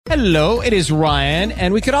Hello, it is Ryan,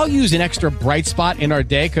 and we could all use an extra bright spot in our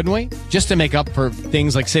day, couldn't we? Just to make up for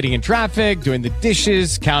things like sitting in traffic, doing the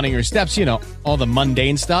dishes, counting your steps, you know, all the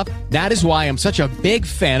mundane stuff. That is why I'm such a big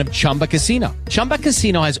fan of Chumba Casino. Chumba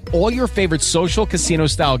Casino has all your favorite social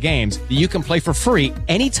casino-style games that you can play for free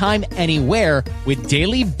anytime, anywhere with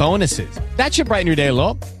daily bonuses. That should brighten your day a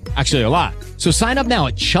little. Actually, a lot. So sign up now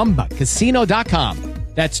at ChumbaCasino.com.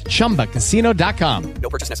 That's ChumbaCasino.com. No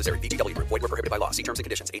purchase necessary. VGW Group. Void where prohibited by law. See terms and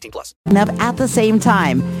conditions. 18+. At the same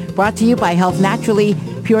time. Brought to you by Health Naturally,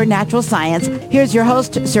 Pure Natural Science. Here's your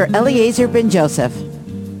host, Sir Eliezer Ben Joseph.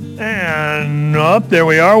 And there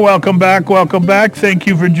we are. Welcome back. Welcome back. Thank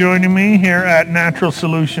you for joining me here at Natural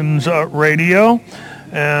Solutions Radio.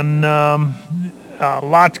 And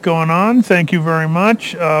lots going on. Thank you very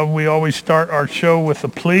much. We always start our show with a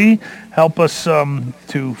plea. Help us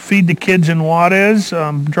to feed the kids in Juarez.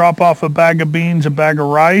 Drop off a bag of beans, a bag of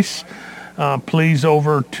rice. Please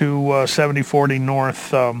over to 7040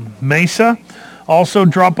 North Mesa. Also,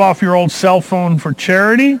 drop off your old cell phone for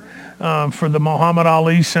charity for the Muhammad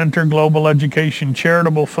Ali Center Global Education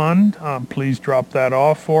Charitable Fund. Please drop that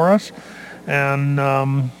off for us. And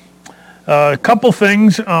a couple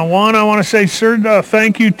things. One, I want to say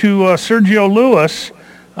thank you to Sergio Lewis,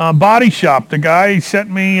 Body Shop. The guy, he sent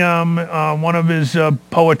me one of his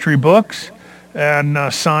poetry books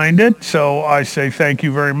and signed it. So I say thank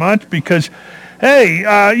you very much because, hey,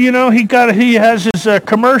 he has his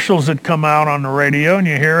commercials that come out on the radio and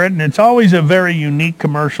you hear it, and it's always a very unique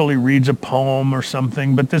commercial. He reads a poem or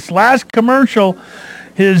something. But this last commercial,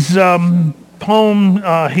 his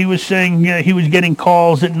poem, he was saying he was getting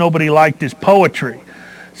calls that nobody liked his poetry.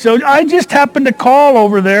 So I just happened to call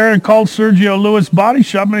over there and called Sergio Lewis Body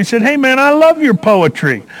Shop, and I said, hey, man, I love your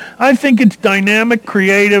poetry. I think it's dynamic,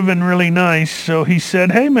 creative, and really nice. So he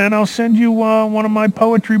said, hey, man, I'll send you one of my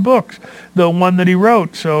poetry books, the one that he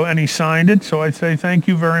wrote. And he signed it. So I say thank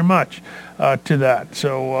you very much to that.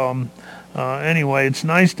 So anyway, it's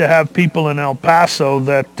nice to have people in El Paso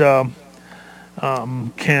that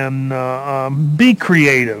can be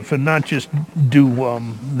creative and not just do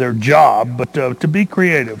their job, but to be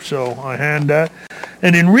creative. So I hand that.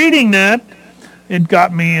 And in reading that, it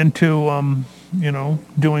got me into,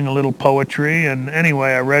 doing a little poetry. And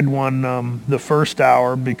anyway, I read one the first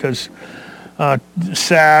hour because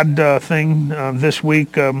sad thing this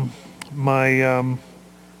week, my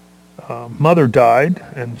mother died,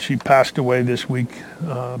 and she passed away this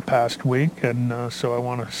past week, and so I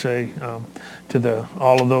want to say to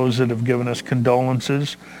all of those that have given us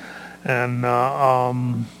condolences, and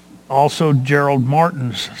also Gerald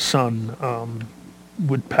Martin's son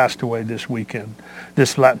passed away this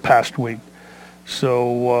past week.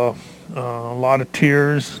 So a lot of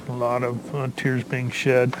tears, tears being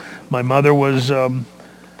shed. My mother was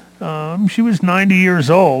she was 90 years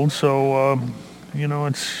old, so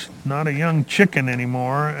it's not a young chicken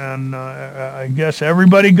anymore, and I guess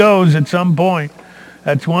everybody goes at some point.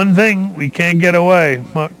 That's one thing, we can't get away.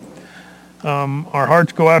 But our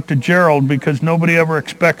hearts go out to Gerald because nobody ever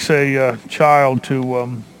expects a child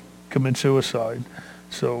to commit suicide.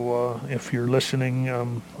 So if you're listening,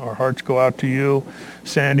 our hearts go out to you.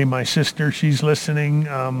 Sandy, my sister, she's listening.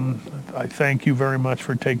 I thank you very much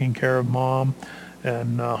for taking care of Mom.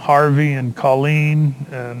 And Harvey and Colleen,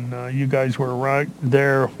 and you guys were right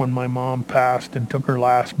there when my mom passed and took her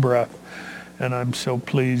last breath. And I'm so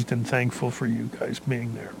pleased and thankful for you guys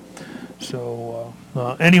being there. So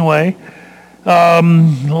anyway, a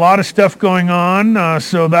lot of stuff going on.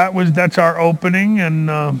 So that's our opening,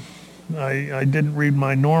 and I didn't read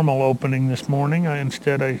my normal opening this morning.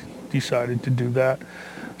 Instead, I decided to do that.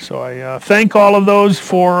 So I thank all of those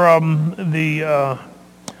for the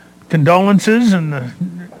condolences and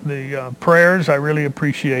the prayers. I really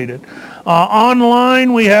appreciate it.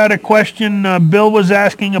 Online, we had a question. Bill was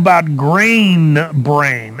asking about grain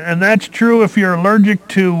brain, and that's true if you're allergic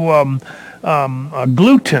to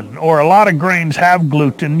gluten, or a lot of grains have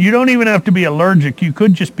gluten. You don't even have to be allergic. You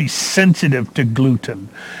could just be sensitive to gluten.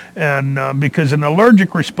 And because an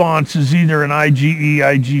allergic response is either an IgE,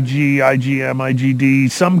 IgG, IgM,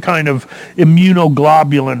 IgD, some kind of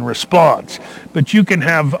immunoglobulin response. But you can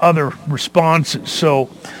have other responses. So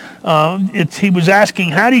he was asking,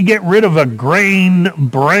 how do you get rid of a grain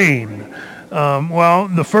brain? Well,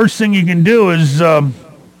 the first thing you can do is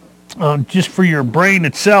just for your brain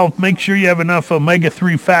itself, make sure you have enough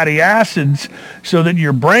omega-3 fatty acids so that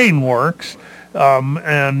your brain works.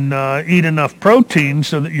 And eat enough protein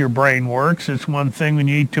so that your brain works. It's one thing, when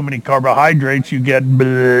you eat too many carbohydrates, you get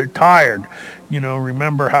tired.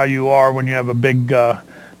 Remember how you are when you have a big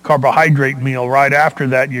carbohydrate meal. Right after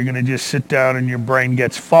that, you're going to just sit down and your brain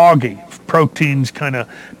gets foggy. proteins kind of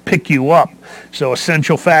pick you up. So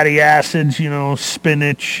essential fatty acids,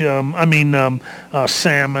 spinach,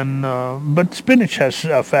 salmon, but spinach has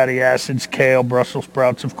fatty acids, kale, Brussels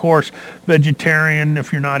sprouts, of course. Vegetarian,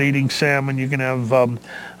 if you're not eating salmon, you can have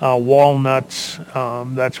walnuts.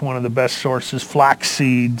 That's one of the best sources. Flax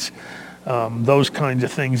seeds. Those kinds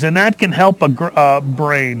of things, and that can help a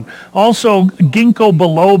brain. Also, ginkgo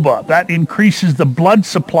biloba, that increases the blood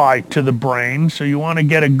supply to the brain, so you want to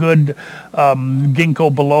get a good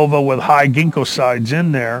ginkgo biloba with high ginkgosides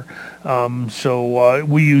in there. So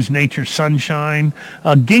we use Nature's Sunshine.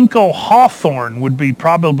 Ginkgo hawthorn would be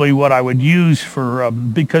probably what I would use for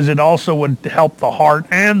because it also would help the heart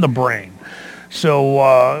and the brain.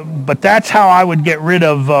 So, but that's how I would get rid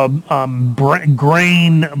of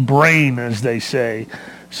brain, as they say.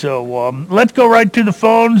 So let's go right to the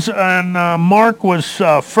phones. And Mark was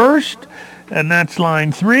first, and that's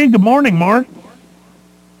line 3. Good morning, Mark.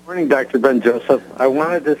 Morning, Dr. Ben Joseph. I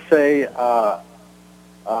wanted to say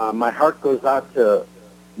my heart goes out to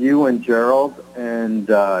you and Gerald. And,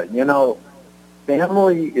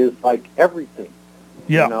 family is like everything.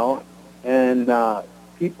 Yeah. And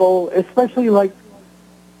people, especially you're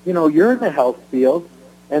in the health field,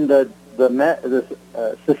 and the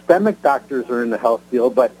systemic doctors are in the health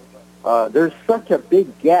field, but there's such a big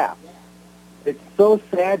gap. It's so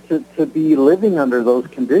sad to be living under those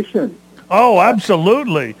conditions. Oh,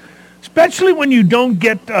 absolutely. Especially when you don't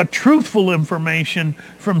get truthful information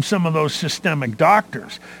from some of those systemic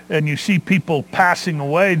doctors, and you see people passing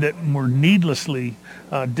away that were needlessly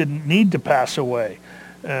didn't need to pass away.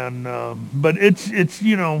 And but it's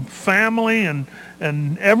family and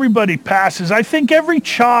everybody passes. I think every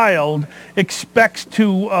child expects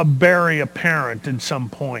to bury a parent at some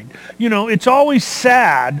point. It's always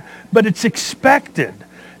sad, but it's expected.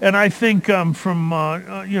 And I think from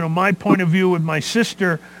my point of view with my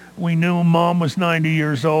sister, we knew Mom was 90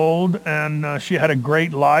 years old, and she had a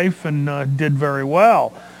great life and did very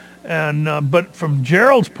well. And but from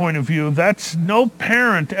Gerald's point of view, that's no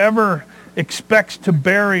parent ever expects to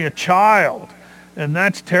bury a child, and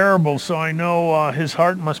that's terrible. So I know his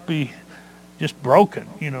heart must be just broken.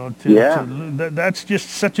 That's just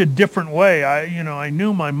such a different way. I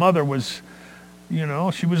knew my mother was,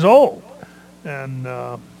 she was old, and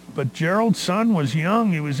but Gerald's son was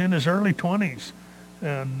young. He was in his early 20s,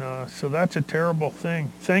 and so that's a terrible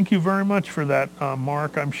thing. Thank you very much for that,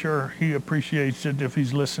 Mark. I'm sure he appreciates it if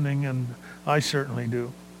he's listening, and I certainly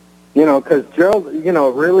do. Because Gerald,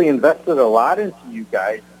 really invested a lot into you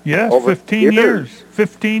guys. Yes, over 15 years.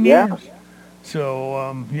 15 Yeah. years.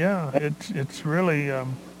 So, it's really,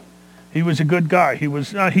 he was a good guy.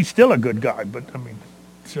 He's still a good guy, but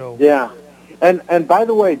so. Yeah. And by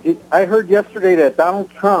the way, I heard yesterday that Donald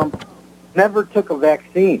Trump never took a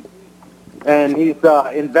vaccine, and he's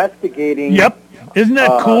investigating. Yep. Isn't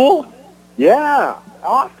that cool? Yeah.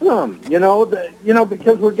 Awesome.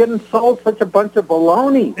 Because we're getting sold such a bunch of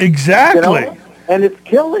baloney. Exactly. And it's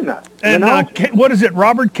killing us. And what is it?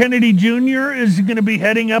 Robert Kennedy Jr. is going to be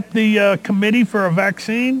heading up the committee for a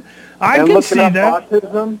vaccine. I can see that.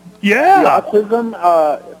 Autism. Yeah. The autism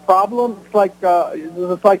problem.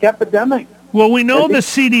 It's like epidemic. Well, we know the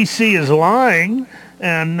CDC is lying.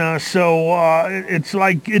 And so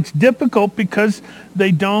it's difficult because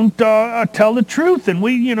they don't tell the truth, and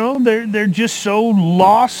they're just so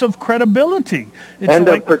loss of credibility. And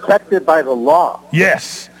they're protected by the law.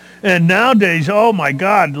 Yes, and nowadays, oh my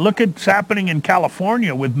God, look at what's happening in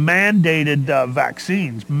California with mandated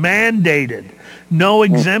vaccines, no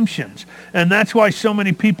exemptions, and that's why so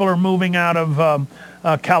many people are moving out of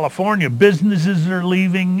California. Businesses are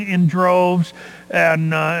leaving in droves.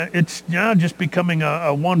 And it's now just becoming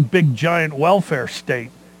a one big giant welfare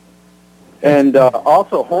state. And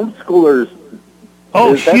also homeschoolers.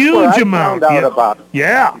 Oh, huge amount.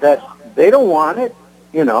 Yeah. That they don't want it,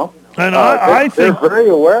 And I think they're very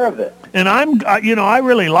aware of it. And I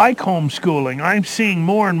really like homeschooling. I'm seeing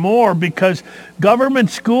more and more because government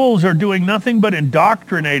schools are doing nothing but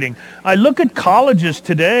indoctrinating. I look at colleges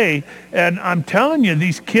today, and I'm telling you,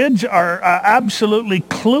 these kids are absolutely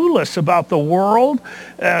clueless about the world,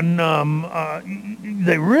 and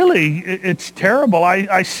it's terrible.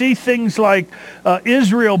 I see things like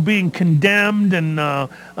Israel being condemned and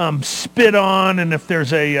spit on, and if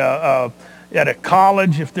there's at a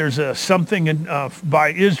college, if there's something by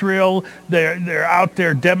Israel, they're out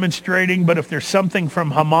there demonstrating. But if there's something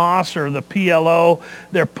from Hamas or the PLO,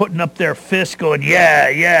 they're putting up their fists going,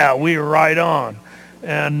 yeah, we were right on.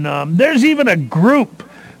 And there's even a group.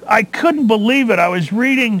 I couldn't believe it. I was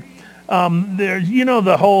reading, there's,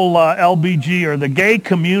 the whole LBG or the gay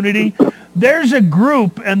community. there's a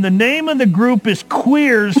group, and the name of the group is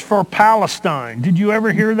Queers for Palestine. Did you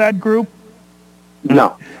ever hear that group?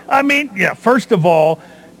 No. I mean, yeah, first of all,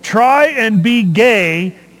 try and be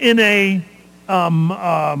gay in a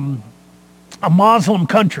Muslim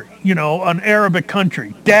country, an Arabic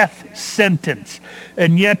country, death sentence.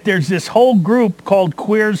 And yet there's this whole group called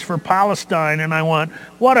Queers for Palestine, and I went,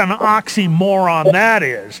 what an oxymoron that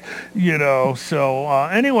is, So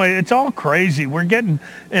anyway, it's all crazy. We're getting,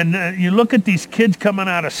 and you look at these kids coming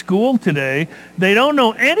out of school today, they don't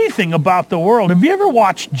know anything about the world. Have you ever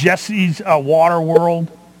watched Jesse's Water World?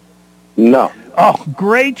 No. Oh,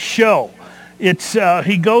 great show. It's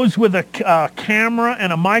he goes with a camera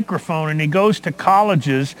and a microphone, and he goes to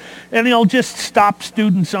colleges, and he'll just stop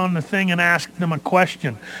students on the thing and ask them a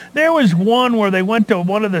question. There was one where they went to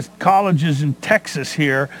one of the colleges in Texas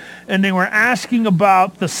here, and they were asking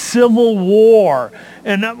about the Civil War,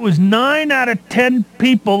 and that was 9 out of 10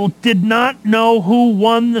 people did not know who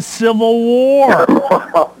won the Civil War.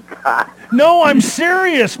 Oh, God. No, I'm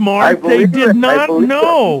serious, Mark. They did not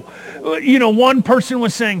know. One person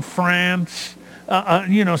was saying France.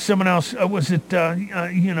 Someone else, was it, did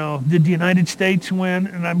the United States win?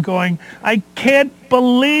 And I'm going, I can't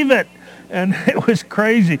believe it. And it was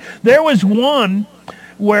crazy. There was one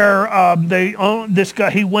where this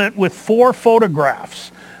guy, he went with 4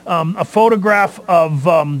 photographs. A photograph of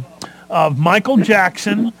Michael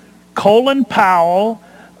Jackson, Colin Powell,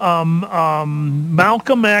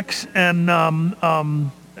 Malcolm X, and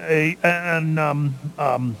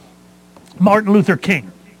Martin Luther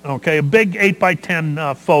King. Okay, a big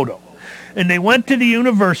 8x10 photo. And they went to the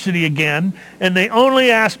university again, and they only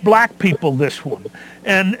asked black people this one.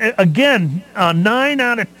 And again, 9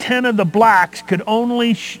 out of 10 of the blacks could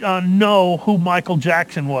only know who Michael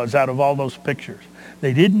Jackson was out of all those pictures.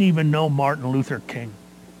 They didn't even know Martin Luther King.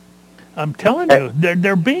 I'm telling you,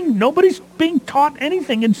 nobody's being taught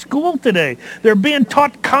anything in school today. They're being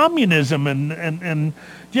taught communism and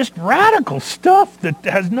just radical stuff that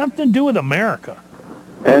has nothing to do with America.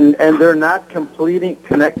 And they're not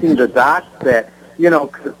connecting the dots that,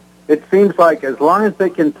 it seems like as long as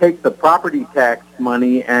they can take the property tax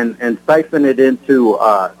money and siphon it into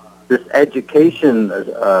this education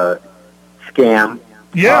scam,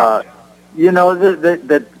 that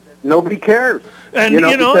nobody cares. And,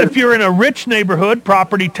 if you're in a rich neighborhood,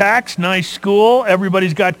 property tax, nice school,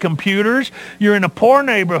 everybody's got computers. You're in a poor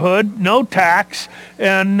neighborhood, no tax,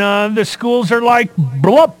 and the schools are like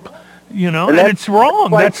blup, and it's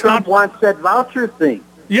wrong. That's Trump wants that voucher thing.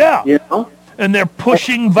 Yeah. And they're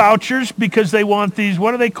pushing vouchers because they want these,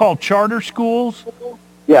 what are they called, charter schools?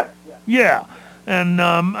 Yeah. Yeah. And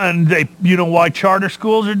they, why charter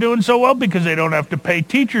schools are doing so well? Because they don't have to pay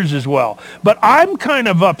teachers as well. But I'm kind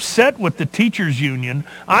of upset with the teachers union.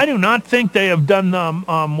 I do not think they have done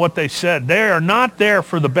what they said. They are not there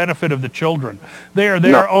for the benefit of the children. They are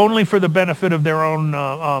there only for the benefit of their own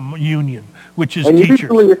union, which is teachers. And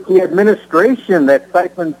usually it's the administration that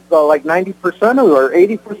siphons like 90% or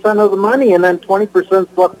 80% of the money, and then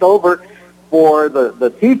 20% is left over for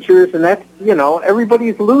the teachers, and that's,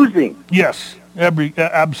 everybody's losing. Yes.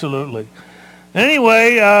 Absolutely.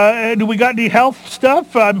 Anyway, do we got any health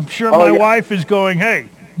stuff? I'm sure my wife is going, hey,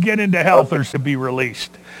 get into health or to be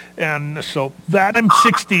released. And so that I'm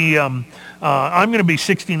 60, I'm going to be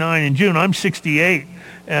 69 in June. I'm 68,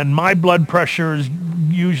 and my blood pressure is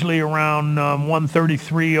usually around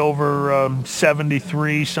 133 over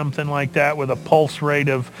 73, something like that, with a pulse rate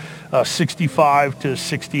of 65 to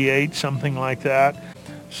 68, something like that.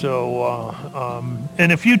 So,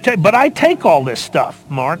 and if you take, but I take all this stuff,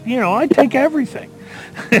 Mark, I take everything.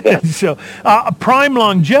 So, Prime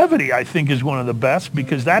Longevity, I think, is one of the best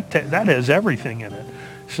because that has everything in it.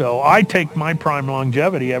 So I take my Prime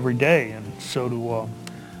Longevity every day, and so do,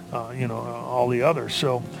 all the others.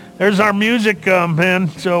 So there's our music, man.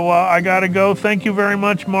 So I got to go. Thank you very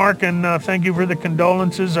much, Mark, and thank you for the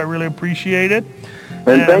condolences. I really appreciate it.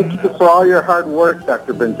 And thank you for all your hard work,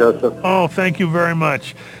 Dr. Ben Joseph. Oh, thank you very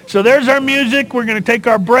much. So there's our music. We're going to take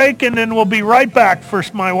our break, and then we'll be right back for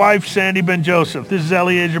my wife, Sandy Ben Joseph. This is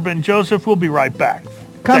Eliezer Ben Joseph. We'll be right back.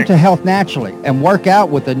 Come to Health Naturally and work out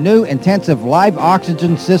with the new intensive live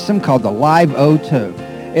oxygen system called the Live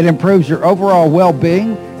O2. It improves your overall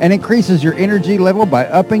well-being and increases your energy level by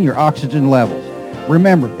upping your oxygen levels.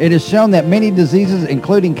 Remember, it is shown that many diseases,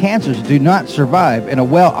 including cancers, do not survive in a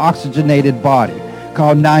well-oxygenated body.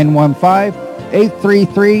 Call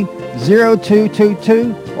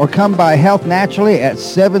 915-833-0222 or come by Health Naturally at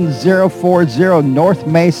 7040 North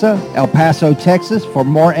Mesa, El Paso, Texas for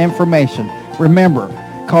more information. Remember,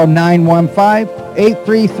 call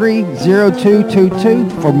 915-833-0222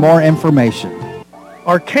 for more information.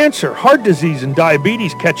 Are cancer, heart disease, and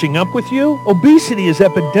diabetes catching up with you? Obesity is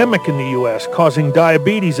epidemic in the U.S., causing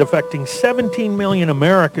diabetes affecting 17 million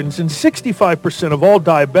Americans, and 65% of all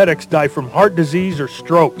diabetics die from heart disease or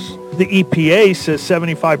strokes. The EPA says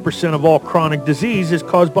 75% of all chronic disease is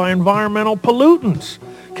caused by environmental pollutants.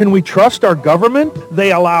 Can we trust our government?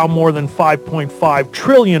 They allow more than 5.5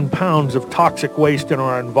 trillion pounds of toxic waste in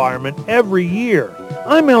our environment every year.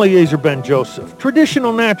 I'm Eliezer Ben-Joseph,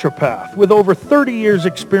 traditional naturopath with over 30 years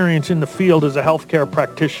experience in the field as a healthcare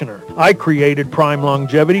practitioner. I created Prime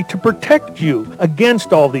Longevity to protect you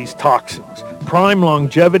against all these toxins. Prime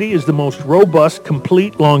Longevity is the most robust,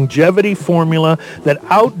 complete longevity formula that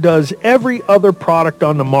outdoes every other product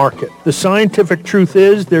on the market. The scientific truth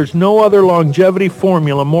is there's no other longevity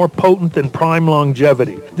formula more potent than Prime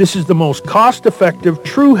Longevity. This is the most cost-effective,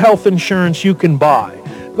 true health insurance you can buy.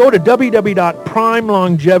 Go to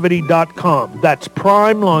www.primelongevity.com. That's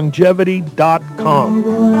primelongevity.com.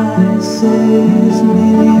 What I say is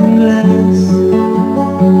meaningless,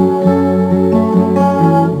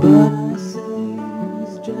 but I say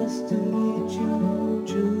it's just to meet you,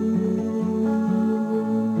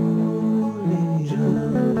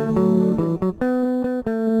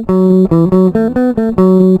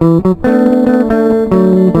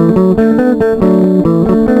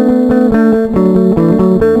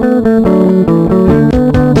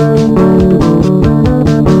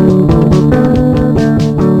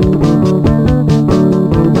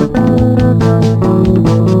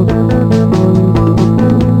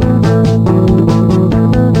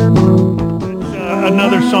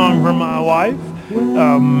 Another song from my wife.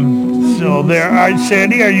 So there,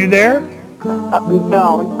 Sandy, are you there?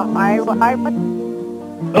 No,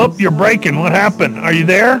 Oh, you're breaking. What happened? Are you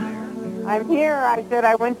there? I'm here. I said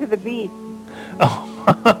I went to the beach. Oh,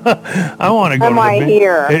 I want to go Am to the I beach.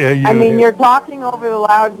 here? Yeah, I mean, you're talking over the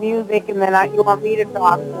loud music, and then you want me to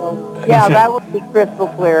talk. So, yeah, that would be crystal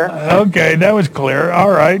clear. Okay, that was clear. All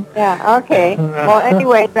right. Yeah, okay. Well,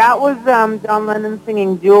 anyway, that was John Lennon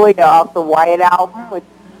singing Julia off the Wyatt album, which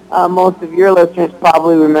most of your listeners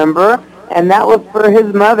probably remember. And that was for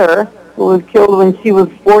his mother, who was killed when she was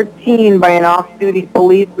 14 by an off-duty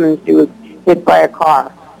policeman. She was hit by a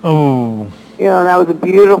car. Oh. You know, that was a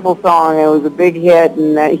beautiful song. It was a big hit,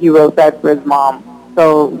 and he wrote that for his mom.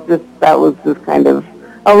 So that was just kind of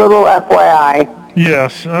a little FYI.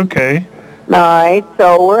 Yes, okay. All right,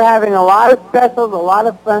 so we're having a lot of specials, a lot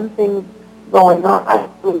of fun things going on.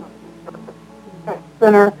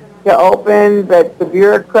 Center to open, but the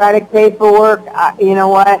bureaucratic paperwork, you know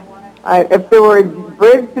what? If there were a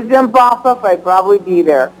bridge to jump off of, I'd probably be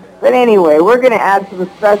there. But anyway, we're going to add some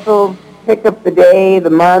specials, pick up the day, the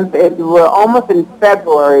month. We're almost in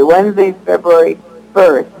February, Wednesday, February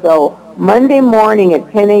 1st. So Monday morning at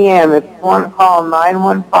 10 a.m., if you want to call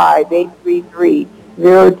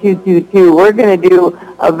 915-833-0222, we're going to do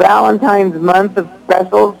a Valentine's month of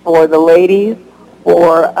specials for the ladies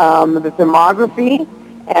for the thermography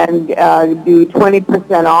and do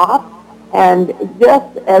 20% off. And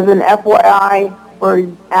just as an FYI, we're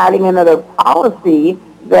adding another policy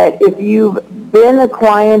that if you've been a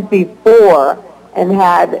client before and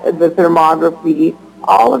had the thermography,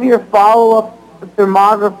 all of your follow-up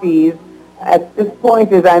thermographies at this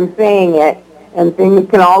point, as I'm saying it, and things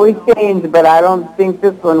can always change, but I don't think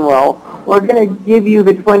this one will, we're going to give you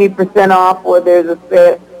the 20% off whether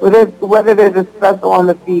there's a special on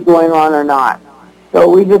the fee going on or not. So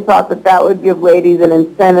we just thought that would give ladies an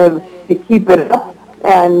incentive to keep it up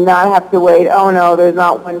and not have to wait, oh no, there's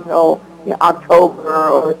not one until October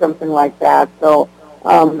or something like that. So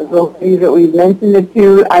the ladies that we've mentioned it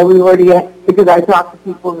to, because I talked to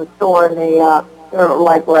people in the store and they're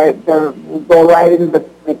like, they go right in, but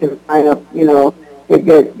they can sign up, to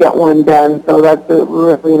get one done. So that's a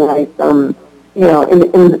really nice,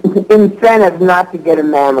 incentive not to get a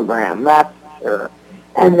mammogram, that's for sure.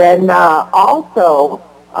 And then also,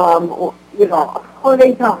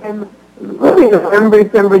 holiday time, really November,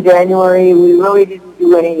 December, January, we really didn't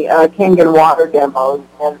do any Kangen water demos.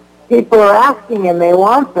 And people are asking and they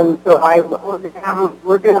want them, so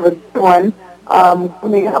we're going to have a good one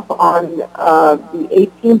coming up on the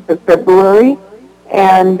 18th of February.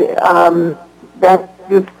 And that's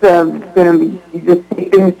just going to be just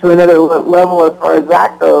taking to another level as far as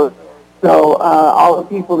that goes. So all the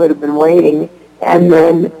people that have been waiting. And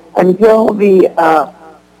then until the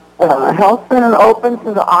health center opens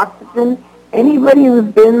for the oxygen, anybody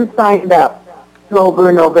who's been signed up,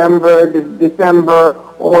 October, November, December,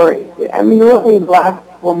 or, really the last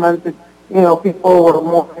couple months, people were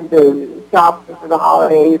more into shopping for the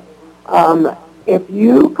holidays. If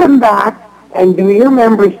you come back and do your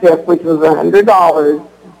membership, which was $100,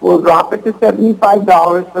 We'll drop it to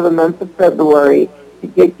 $75 for the month of February to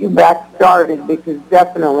get you back started, because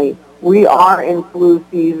definitely we are in flu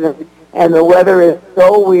season and the weather is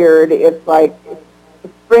so weird. It's like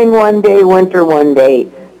spring one day, winter one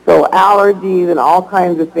day. So allergies and all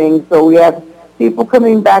kinds of things. So we have people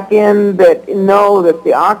coming back in that know that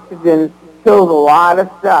the oxygen kills a lot of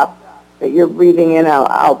stuff that you're breathing in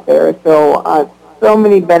out there. So so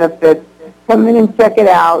many benefits. Come in and check it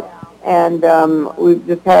out. And we've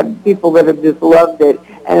just had people that have just loved it.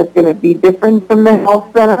 And it's going to be different from the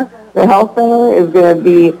health center. The health center is going to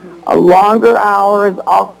be longer hours,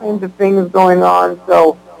 all kinds of things going on.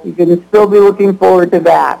 So you can still be looking forward to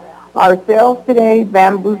that. Our sales today,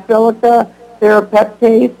 bamboo silica,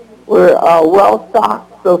 serapeptase, we're well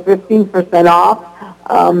stocked, so 15% off.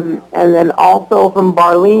 And then also from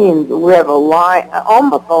Barleans, we have a line,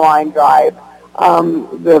 almost a line drive.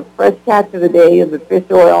 The fresh catch of the day is the fish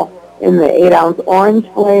oil in the 8-ounce orange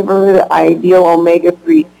flavor, the ideal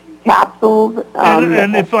omega-3 capsules.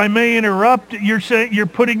 And if I may interrupt, you're saying you're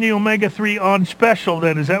putting the omega-3 on special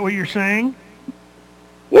then, is that what you're saying?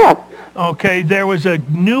 Yes. Okay, there was a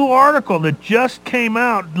new article that just came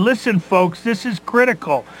out. Listen, folks, this is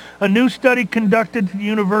critical. A new study conducted at the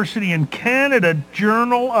University in Canada,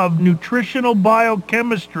 Journal of Nutritional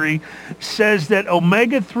Biochemistry, says that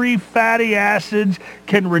omega-3 fatty acids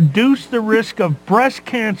can reduce the risk of breast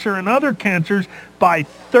cancer and other cancers by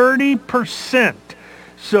 30%.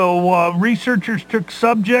 So researchers took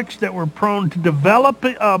subjects that were prone to develop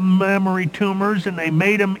memory tumors, and they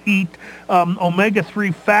made them eat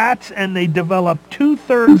omega-3 fats, and they developed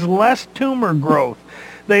 2/3 less tumor growth.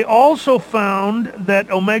 They also found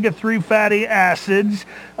that omega-3 fatty acids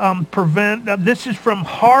prevent, this is from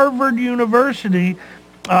Harvard University,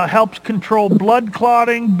 helps control blood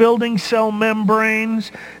clotting, building cell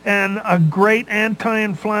membranes, and great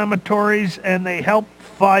anti-inflammatories, and they help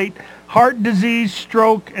fight heart disease,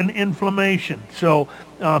 stroke, and inflammation. So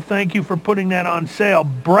thank you for putting that on sale.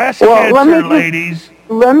 Breast cancer, ladies.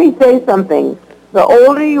 Let me say something. The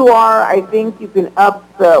older you are, I think you can up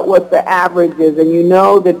what the average is, and you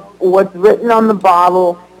know that what's written on the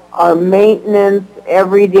bottle are maintenance,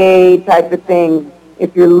 everyday type of things.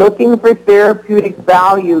 If you're looking for therapeutic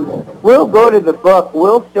values, we'll go to the book.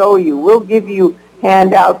 We'll show you. We'll give you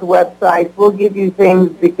handouts, websites. We'll give you things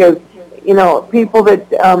because, you know, people that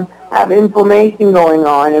have inflammation going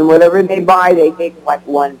on, and whatever they buy, they take like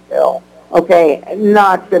one pill. Okay,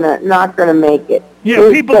 not gonna make it. Yeah,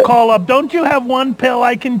 people call up. Don't you have one pill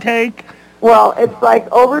I can take? Well, it's like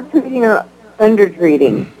over-treating or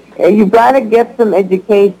under-treating. You've got to get some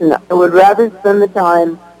education. I would rather spend the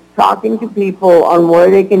time talking to people on where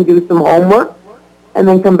they can do some homework, and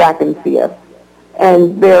then come back and see us.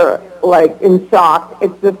 And they're like in shock.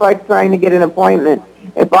 It's just like trying to get an appointment.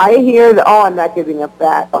 If I hear that, oh, I'm not giving up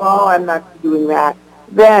that, oh, I'm not doing that,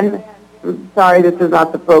 then, sorry, this is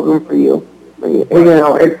not the program for you. You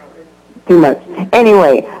know, it's too much.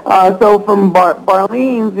 Anyway, so from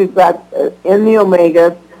Barleans, we've got in the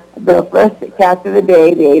omegas, the fresh catch of the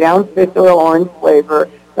day, the 8-ounce fish oil orange flavor,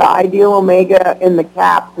 the ideal omega in the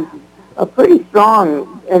caps, which is pretty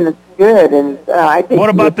strong, and it's good. And I think. What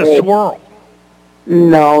about the swirl?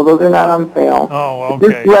 No, those are not on sale. Oh, okay.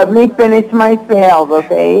 Just let me finish my sales,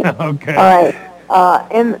 okay? Okay. All right.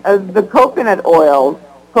 And the coconut oil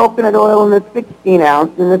in the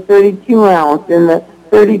 16-ounce, in the 32-ounce, in the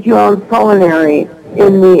 32-ounce culinary,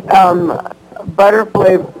 in the butter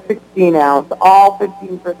flavor 16-ounce, all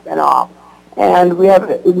 15% off. And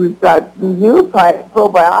we've got new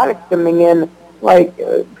probiotics coming in, like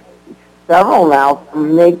several now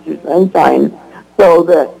from Nature's Sunshine. So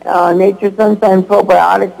the Nature's Sunshine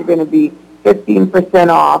probiotics are going to be 15%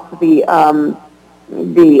 off. The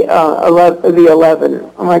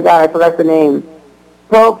 11. Oh my God, I forgot the name.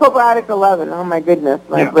 Probiotic 11. Oh my goodness,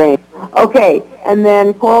 my brain. Okay, and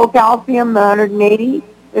then coral calcium, the 180,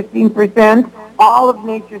 15%. All of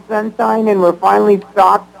Nature's Sunshine, and we're finally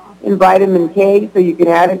stocked in vitamin K, so you can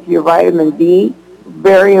add it to your vitamin D.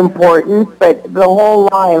 Very important. But the whole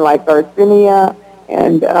line, like Arsinia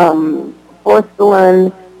and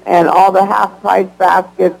Porcelain and all the half-price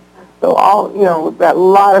baskets. So all, you know, we've got a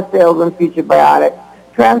lot of sales on Future Biotics.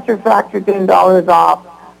 Transfer Factor, $10 off.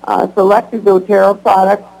 Selected doTERRA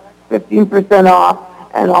products, 15% off.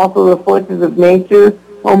 And also the Forces of Nature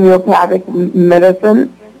homeopathic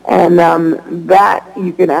medicine. And that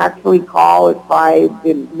you can actually call it by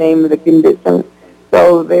the name of the condition.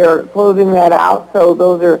 So they're closing that out. So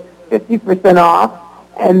those are 50% off.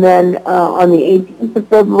 And then on the 18th of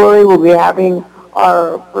February, we'll be having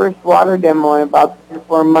our first water demo in about 3 or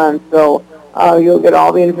 4 months. So you'll get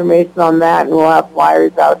all the information on that, and we'll have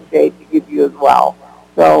flyers out today to give you as well.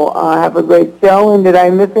 So have a great show. And did I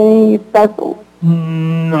miss any specials?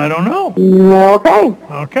 I don't know. Okay.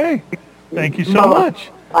 Okay. Thank you so much.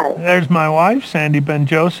 Bye. There's my wife, Sandy Ben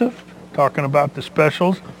Joseph, talking about the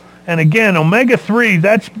specials. And again, omega-3,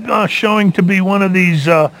 that's showing to be one of these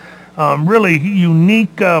really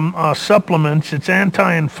unique supplements. It's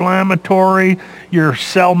anti-inflammatory. Your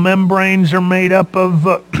cell membranes are made up of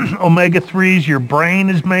omega-3s. Your brain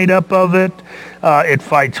is made up of it. It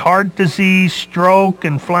fights heart disease, stroke,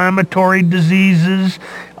 inflammatory diseases,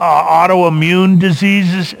 autoimmune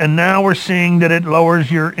diseases, and now we're seeing that it lowers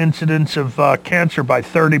your incidence of cancer by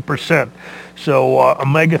 30%. So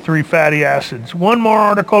omega-3 fatty acids. One more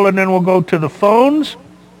article and then we'll go to the phones.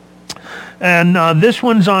 And this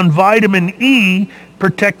one's on vitamin E,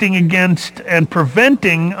 protecting against and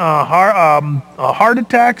preventing heart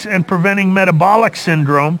attacks and preventing metabolic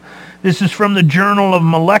syndrome. This is from the Journal of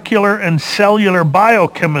Molecular and Cellular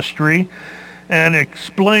Biochemistry, and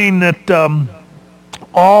explain that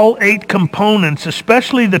all 8 components,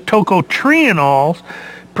 especially the tocotrienols,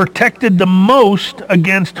 protected the most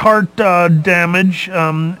against heart damage,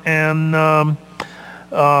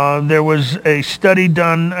 there was a study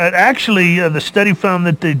done. The study found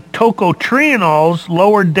that the tocotrienols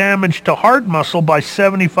lowered damage to heart muscle by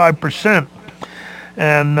 75%.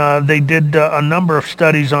 And they did a number of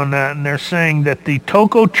studies on that, and they're saying that the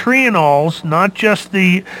tocotrienols, not just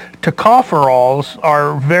the tocopherols,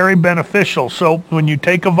 are very beneficial. So when you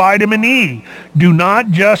take a vitamin E, do not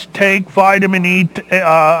just take vitamin E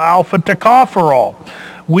alpha tocopherol.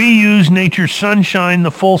 We use Nature's Sunshine,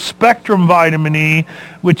 the full spectrum vitamin E,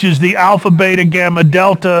 which is the alpha, beta, gamma,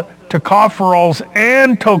 delta, tocopherols,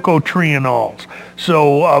 and tocotrienols.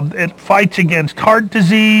 So it fights against heart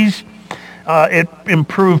disease. It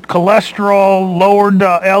improved cholesterol, lowered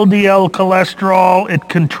LDL cholesterol. It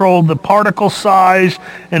controlled the particle size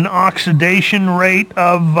and oxidation rate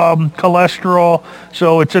of cholesterol.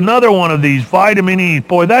 So it's another one of these. Vitamin E.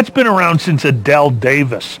 Boy, that's been around since Adele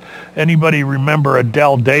Davis. Anybody remember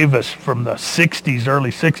Adele Davis from the 60s,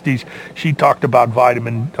 early 60s? She talked about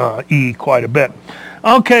vitamin E quite a bit.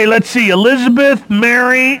 Okay, let's see. Elizabeth,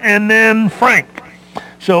 Mary, and then Frank.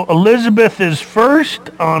 So Elizabeth is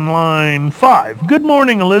first on line 5. Good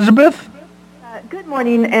morning, Elizabeth. Good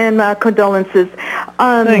morning and condolences.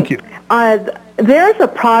 Thank you. There's a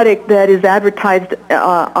product that is advertised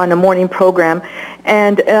on a morning program,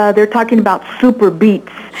 and they're talking about Super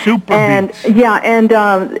Beets. Beets. Yeah, and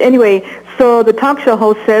anyway, so the talk show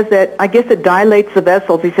host says that I guess it dilates the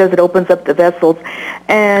vessels. He says it opens up the vessels,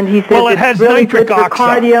 and he says it has it's really nitric good for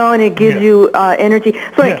oxide. cardio and it gives you energy.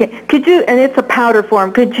 So could you? And it's a powder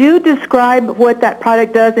form. Could you describe what that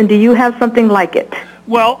product does, and do you have something like it?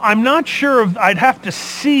 Well, I'm not sure. I'd have to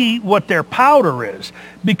see what their powder is,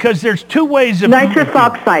 because there's 2 ways of nitrous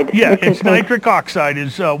oxide. Yeah, it's nitric oxide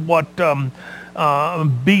is what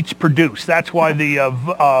beets produce. That's why the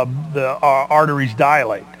arteries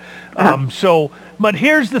dilate. But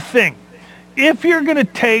here's the thing: if you're going to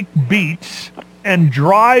take beets and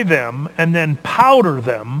dry them and then powder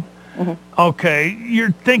them, okay,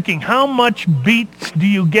 you're thinking, how much beets do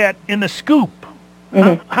you get in a scoop?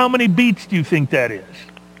 How many beets do you think that is?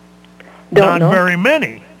 Not very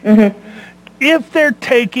many. If they're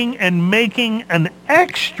taking and making an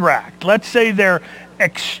extract, let's say they're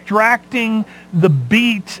extracting the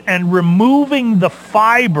beets and removing the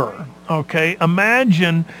fiber, okay,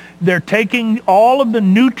 imagine they're taking all of the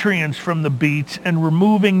nutrients from the beets and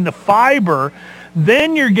removing the fiber,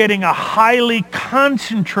 then you're getting a highly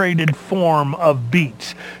concentrated form of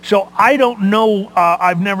beets. So I don't know,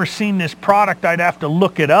 I've never seen this product. I'd have to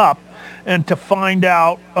look it up and to find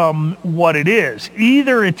out what it is.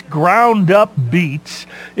 Either it's ground up beets.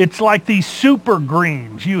 It's like these super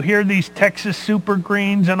greens. You hear these Texas super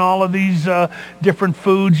greens and all of these different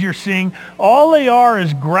foods you're seeing. All they are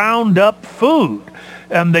is ground up food.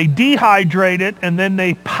 And they dehydrate it and then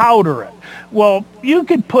they powder it. Well, you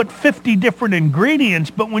could put 50 different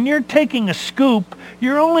ingredients, but when you're taking a scoop,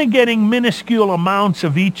 you're only getting minuscule amounts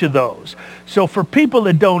of each of those. So for people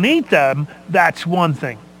that don't eat them, that's one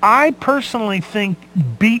thing. I personally think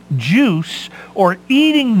beet juice, or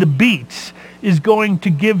eating the beets, is going to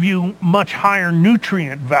give you much higher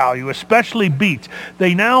nutrient value, especially beets.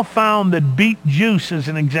 They now found that beet juice, as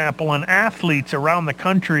an example, in athletes around the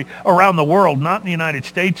country, around the world, not in the United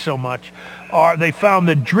States so much, they found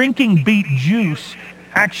that drinking beet juice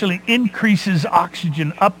actually increases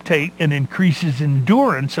oxygen uptake and increases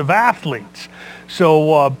endurance of athletes.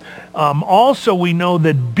 So also we know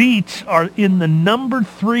that beets are in the number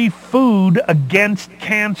 3 food against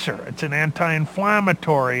cancer. It's an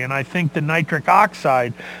anti-inflammatory, and I think the nitric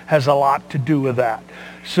oxide has a lot to do with that.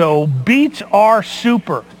 So beets are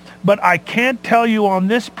super, but I can't tell you on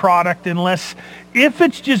this product unless, if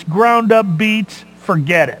it's just ground up beets,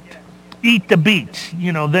 forget it. Eat the beets,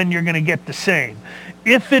 then you're going to get the same.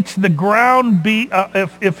 If it's the ground beet,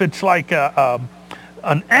 if it's like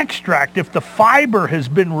an extract, if the fiber has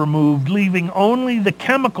been removed, leaving only the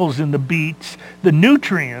chemicals in the beets, the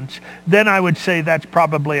nutrients, then I would say that's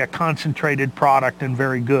probably a concentrated product and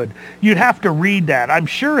very good. You'd have to read that. I'm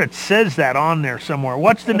sure it says that on there somewhere.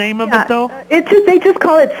 What's the name of it, though? They just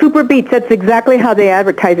call it Super Beets. That's exactly how they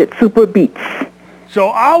advertise it, Super Beets. So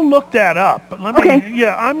I'll look that up. Okay.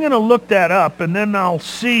 Yeah, I'm going to look that up, and then I'll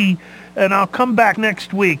see, and I'll come back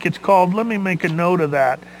next week. It's called, let me make a note of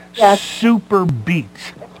that, Yes. Super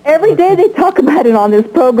Beets. Every day they talk about it on this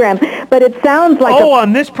program, but it sounds like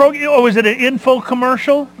on this program? Oh, is it an info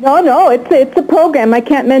commercial? No, it's a program. I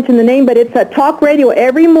can't mention the name, but it's a talk radio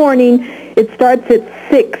every morning. It starts at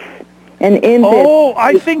 6 and ends at...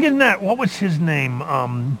 I think in that, what was his name?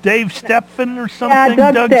 Dave Stephan or something?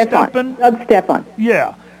 Yeah, Doug Stephan. Doug Stephan.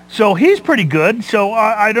 Yeah. So he's pretty good. So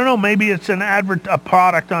I don't know, maybe it's a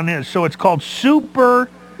product on his. So it's called Super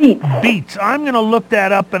Beets. I'm going to look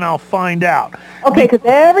that up and I'll find out. Okay, because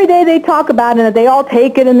every day they talk about it and they all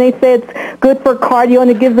take it and they say it's good for cardio and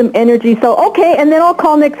it gives them energy. So, okay, and then I'll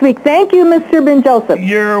call next week. Thank you, Mr. Ben Joseph.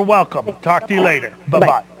 You're welcome. Talk to you later.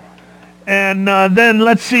 Bye-bye. And then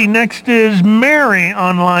let's see, next is Mary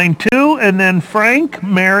on line 2, and then Frank.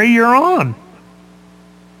 Mary, you're on.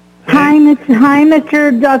 Hi,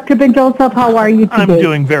 Mr. Dr. Ben Joseph. How are you today? I'm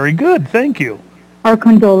doing very good. Thank you. Our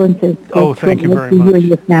condolences. Thank you very much. You and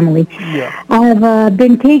your family. Yeah. I've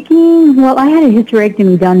been taking, I had a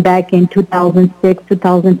hysterectomy done back in 2006,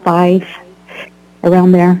 2005,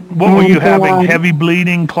 around there. What were you having? Heavy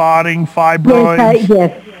bleeding, clotting, fibroids?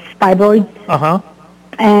 Yes, fibroids. Uh-huh.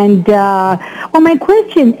 And, my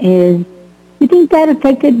question is, you think that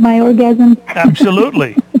affected my orgasm?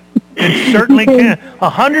 Absolutely. It certainly can.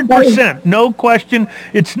 100%. No question.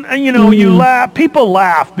 It's, you laugh. People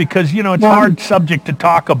laugh because, it's a hard subject to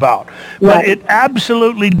talk about. But it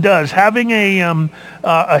absolutely does. Having a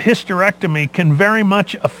hysterectomy can very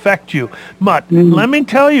much affect you. But let me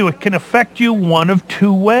tell you, it can affect you one of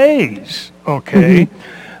 2 ways. Okay?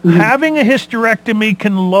 Having a hysterectomy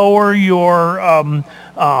can lower your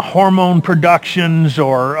hormone productions,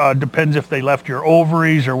 or depends if they left your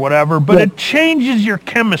ovaries or whatever, but it changes your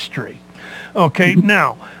chemistry. Okay,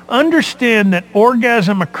 now, understand that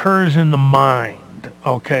orgasm occurs in the mind.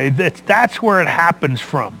 Okay, that's where it happens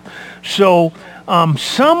from. So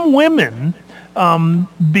some women,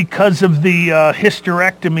 because of the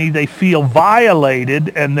hysterectomy, they feel violated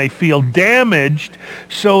and they feel damaged,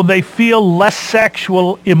 so they feel less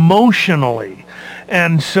sexual emotionally.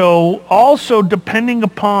 And so also, depending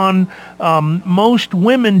upon, most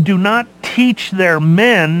women do not teach their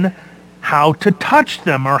men how to touch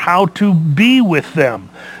them or how to be with them.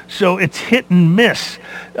 So it's hit and miss.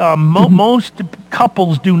 Most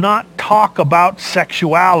couples do not talk about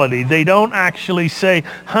sexuality. They don't actually say,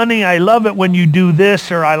 honey, I love it when you do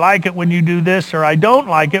this, or I like it when you do this, or I don't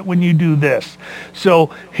like it when you do this.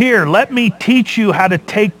 So here, let me teach you how to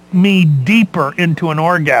take me deeper into an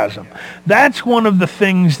orgasm. That's one of the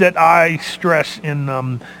things that I stress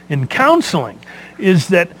in counseling, is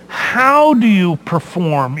that how do you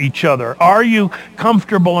perform each other? Are you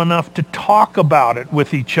comfortable enough to talk about it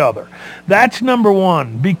with each other? That's number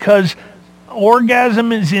one, because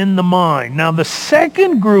orgasm is in the mind. Now, the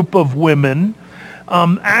second group of women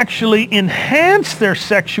actually enhance their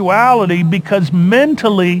sexuality because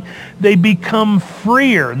mentally they become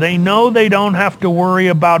freer. They know they don't have to worry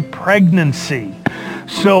about pregnancy.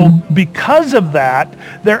 So because of that,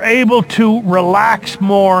 they're able to relax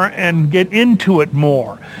more and get into it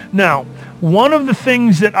more. Now, one of the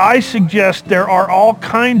things that I suggest, there are all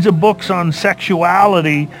kinds of books on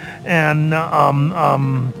sexuality and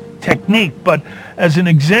technique, but as an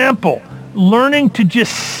example, learning to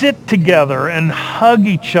just sit together and hug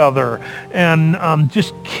each other and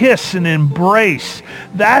just kiss and embrace,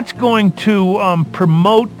 that's going to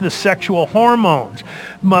promote the sexual hormones.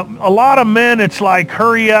 A lot of men, it's like,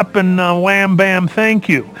 hurry up and wham, bam, thank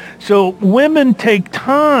you. So women take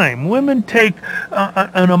time. Women take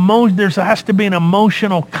an emotion. There has to be an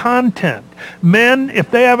emotional content. Men, if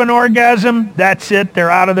they have an orgasm, that's it. They're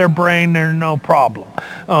out of their brain. There's no problem.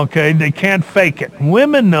 Okay, they can't fake it.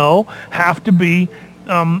 Women, though, have to be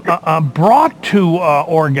brought to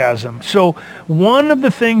orgasm. So one of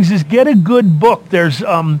the things is get a good book. There's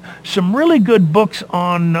some really good books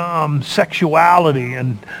on sexuality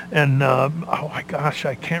and oh my gosh,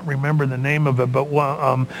 I can't remember the name of it, but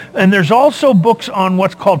and there's also books on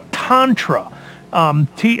what's called Tantra.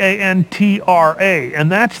 Tantra,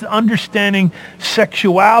 and that's understanding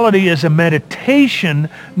sexuality as a meditation,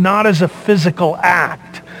 not as a physical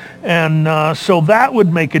act. And so that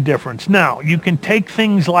would make a difference. Now, you can take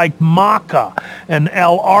things like maca and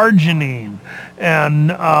L-arginine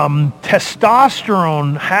and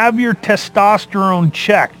testosterone. Have your testosterone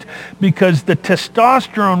checked, because the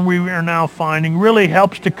testosterone, we are now finding, really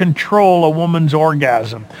helps to control a woman's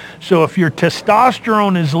orgasm. So if your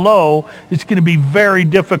testosterone is low, it's going to be very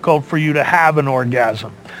difficult for you to have an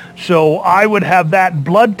orgasm. So I would have that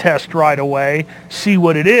blood test right away, see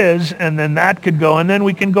what it is, and then that could go, and then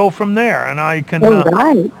we can go from there. And I can... All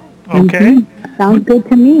right. Okay. Mm-hmm. Sounds good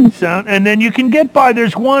to me. And then you can get by,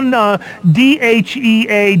 there's one DHEA-F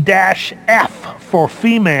for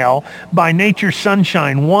female by Nature's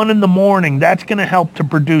Sunshine, 1 in the morning. That's going to help to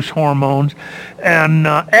produce hormones. And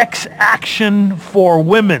X-Action for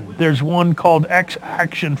women. There's one called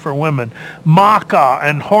X-Action for women. Maca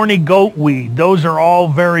and horny goatweed. Those are all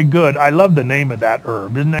very good. I love the name of that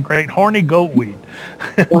herb. Isn't that great? Horny goatweed.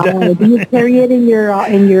 Wow. Do you carry it in your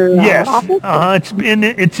yes. office?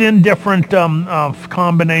 It's in different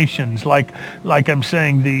combinations, like I'm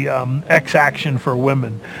saying, the X-Action for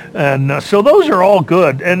women. And so those are all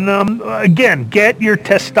good. And again, get your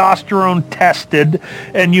testosterone tested,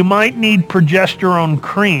 and you might need progesterone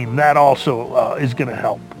cream. That also is going to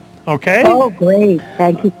help. Okay? Oh, great.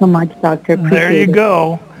 Thank you so much, Doctor. There you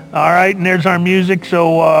go. All right, and there's our music,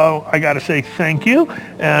 so I got to say thank you,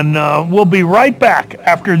 and we'll be right back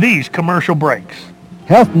after these commercial breaks.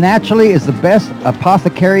 Health Naturally is the best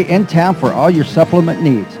apothecary in town for all your supplement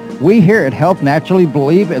needs. We here at Health Naturally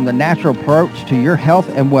believe in the natural approach to your health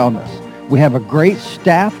and wellness. We have a great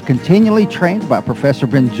staff continually trained by Professor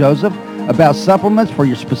Ben Joseph about supplements for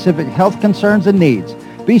your specific health concerns and needs.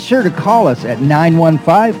 Be sure to call us at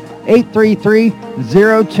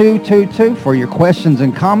 915-833-0222 for your questions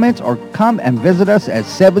and comments, or come and visit us at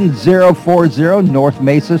 7040 North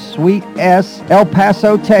Mesa Suite S, El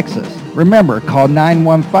Paso, Texas. Remember, call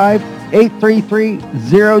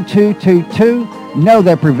 915-833-0222. Know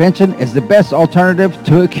that prevention is the best alternative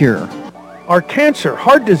to a cure. Are cancer,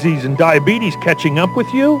 heart disease, and diabetes catching up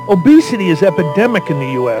with you? Obesity is epidemic in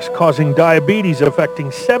the U.S., causing diabetes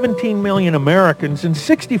affecting 17 million Americans, and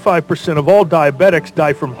 65% of all diabetics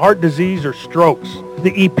die from heart disease or strokes.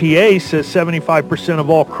 The EPA says 75% of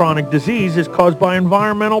all chronic disease is caused by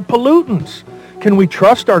environmental pollutants. Can we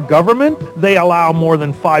trust our government? They allow more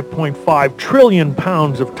than 5.5 trillion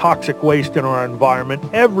pounds of toxic waste in our environment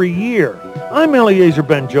every year. I'm Eliezer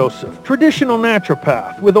Ben Joseph, traditional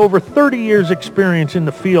naturopath with over 30 years experience in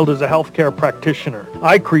the field as a healthcare practitioner.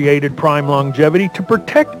 I created Prime Longevity to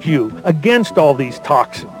protect you against all these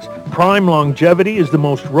toxins. Prime Longevity is the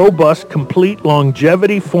most robust, complete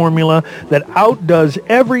longevity formula that outdoes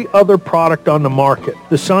every other product on the market.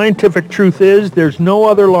 The scientific truth is there's no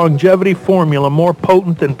other longevity formula more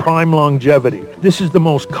potent than Prime Longevity. This is the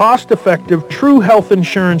most cost-effective, true health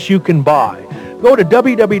insurance you can buy. Go to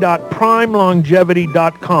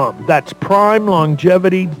www.primelongevity.com. That's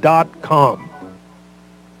primelongevity.com.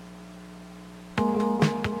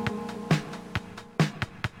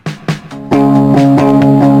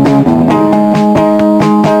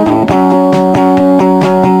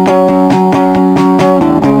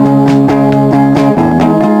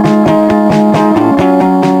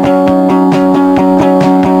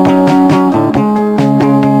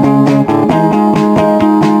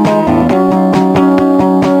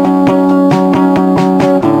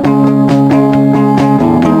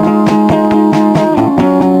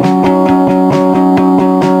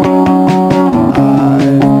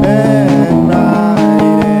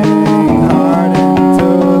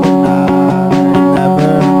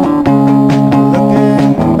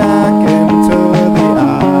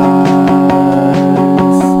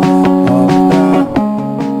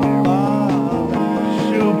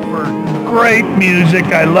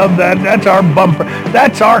 I love that. That's our bumper.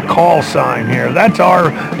 That's our call sign here. That's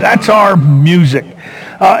our music.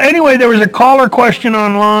 Anyway, there was a caller question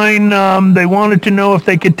online. They wanted to know if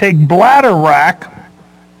they could take bladder rack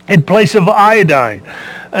in place of iodine.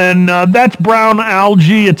 And that's brown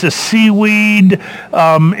algae. It's a seaweed.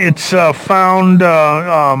 It's found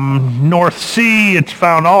North Sea. It's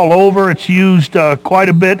found all over. It's used quite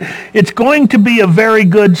a bit. It's going to be a very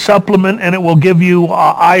good supplement, and it will give you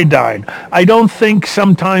iodine. I don't think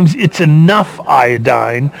sometimes it's enough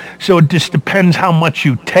iodine, so it just depends how much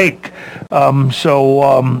you take. But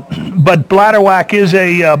bladderwhack is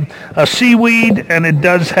a seaweed, and it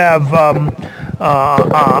does have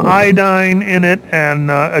iodine in it, and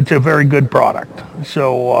it's a very good product.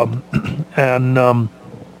 So,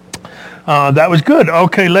 that was good.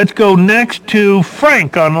 Okay, let's go next to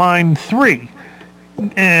Frank on line 3.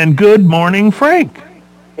 And good morning, Frank.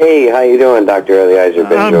 Hey, how you doing, Dr. Eliezer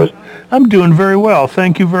Ben-Joseph? I'm doing very well.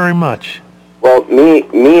 Thank you very much. Well, me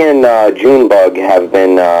and Junebug have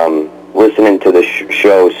been listening to the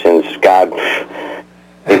show since, God,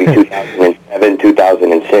 maybe 2007,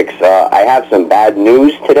 2006. I have some bad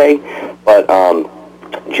news today, but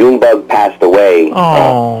Junebug passed away.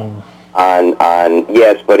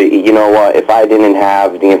 Yes, but you know what? If I didn't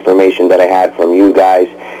have the information that I had from you guys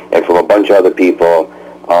and from a bunch of other people,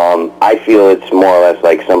 I feel it's more or less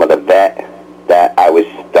like some of the vet that I was,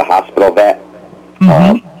 the hospital vet.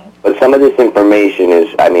 But some of this information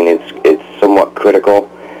is, I mean, it's somewhat critical.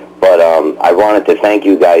 But I wanted to thank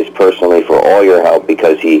you guys personally for all your help,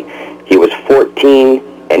 because he was 14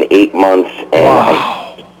 and 8 months,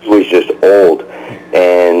 and he was just old,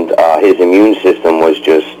 and his immune system was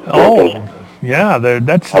just broken. Yeah,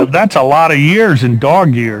 that's a lot of years in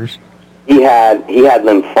dog years. He had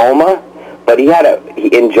lymphoma, but he had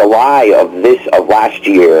in July of last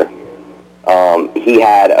year, he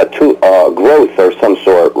had a growth or some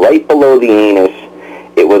sort right below the anus.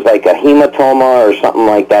 It was like a hematoma or something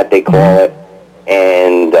like that, they call it.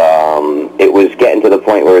 And it was getting to the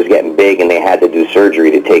point where it was getting big, and they had to do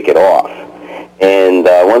surgery to take it off. And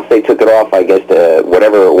once they took it off, I guess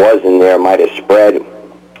whatever it was in there might have spread.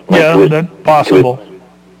 That's possible.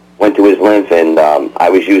 Went to his lymph, and I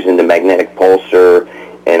was using the magnetic pulsar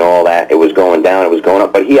and all that. It was going down, it was going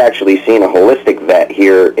up. But he actually seen a holistic vet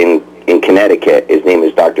here in Connecticut. His name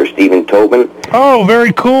is Dr. Stephen Tobin. Oh,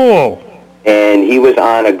 very cool. And he was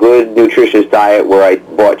on a good, nutritious diet where I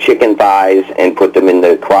bought chicken thighs and put them in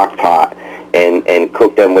the crock pot and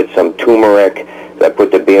cooked them with some turmeric. I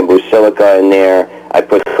put the bamboo silica in there. I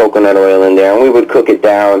put coconut oil in there, and we would cook it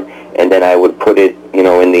down, and then I would put it,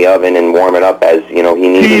 in the oven and warm it up as, he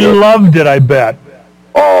needed it. He loved it, I bet.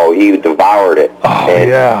 Oh, he devoured it. Oh,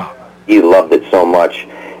 yeah. He loved it so much.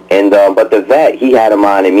 And but the vet, he had him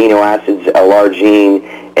on amino acids, L-arginine,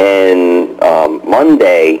 and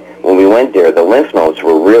Monday when we went there, the lymph nodes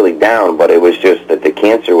were really down, but it was just that the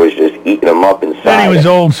cancer was just eating him up inside. And he was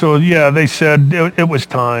old, so yeah, they said it was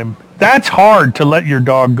time. That's hard to let your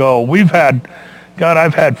dog go.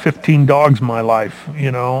 I've had 15 dogs in my life,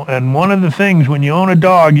 and one of the things when you own a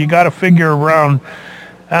dog, you got to figure around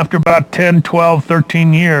after about 10, 12,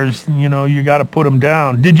 13 years, you got to put them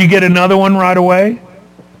down. Did you get another one right away?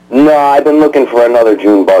 No, I've been looking for another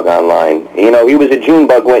Junebug online. He was a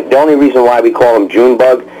Junebug. The only reason why we call him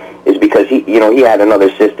Junebug is because he had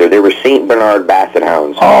another sister. They were St. Bernard Basset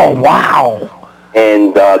Hounds. Oh, wow.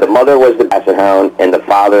 And the mother was the Basset Hound, and the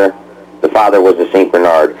father was the St.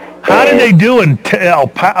 Bernard. How did they do in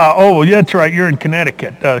oh, yeah, that's right. You're in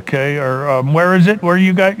Connecticut, okay? Or where is it? Where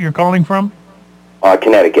you're calling from?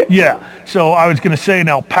 Connecticut. Yeah. So I was going to say in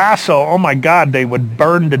El Paso, oh my God, they would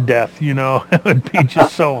burn to death. It would be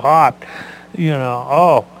just so hot.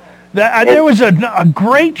 There was a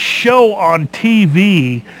great show on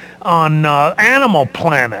TV on Animal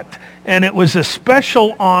Planet, and it was a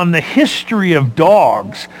special on the history of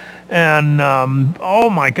dogs. And,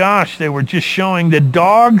 oh my gosh, they were just showing that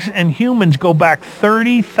dogs and humans go back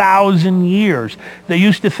 30,000 years. They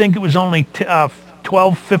used to think it was only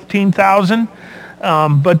 12, 15,000.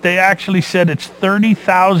 But they actually said it's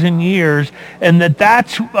 30,000 years, and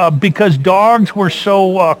that's because dogs were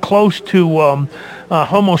so close to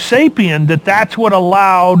Homo sapien that's what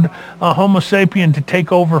allowed Homo sapien to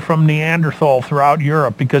take over from Neanderthal throughout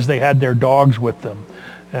Europe, because they had their dogs with them.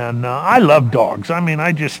 And I love dogs. I mean,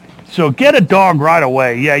 so get a dog right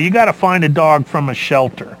away. Yeah, you got to find a dog from a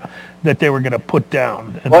shelter that they were going to put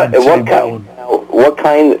down. And what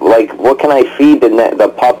kind, what can I feed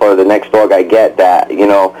the pup or the next dog I get that,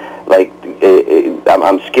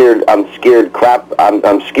 I'm scared. I'm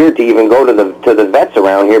scared to even go to the vets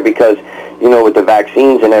around here, because, with the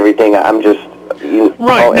vaccines and everything, I'm just.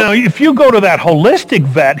 Right. Now, if you go to that holistic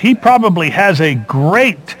vet, he probably has a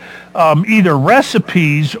great either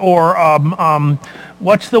recipes or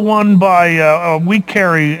what's the one by we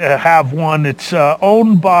have one. It's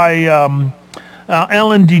owned by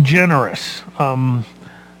Ellen DeGeneres.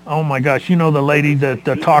 oh my gosh, you know the lady that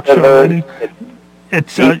talks to the lady?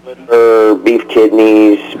 It's beef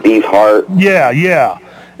kidneys, beef heart. Yeah.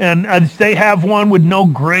 And they have one with no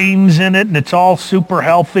grains in it, and it's all super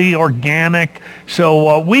healthy, organic.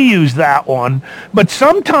 So we use that one. But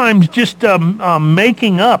sometimes just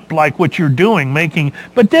making up like what you're doing,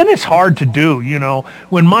 but then it's hard to do, you know.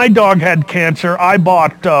 When my dog had cancer, I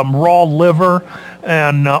bought raw liver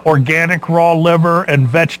and organic raw liver and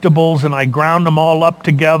vegetables, and I ground them all up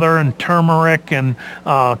together, and turmeric and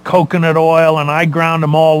coconut oil, and I ground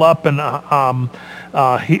them all up, and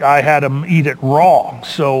I had him eat it raw.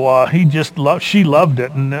 So she loved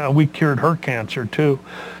it, and we cured her cancer too.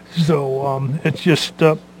 So it's just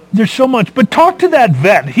there's so much. But talk to that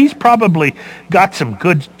vet. He's probably got some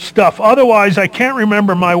good stuff. Otherwise, I can't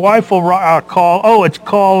remember. My wife will call. Oh, it's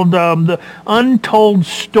called The Untold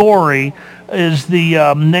Story is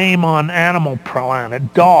the name on Animal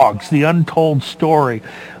Planet. Dogs, The Untold Story.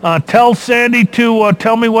 Tell Sandy to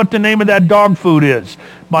tell me what the name of that dog food is,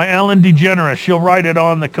 by Ellen DeGeneres. She'll write it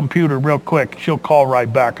on the computer real quick. She'll call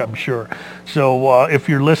right back, I'm sure. So if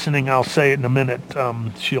you're listening, I'll say it in a minute.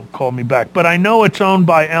 She'll call me back. But I know it's owned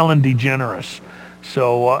by Ellen DeGeneres.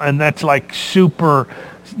 So, and that's like super,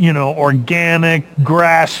 you know, organic,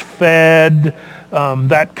 grass-fed,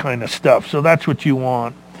 that kind of stuff. So that's what you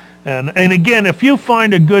want. And again, if you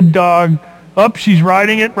find a good dog, she's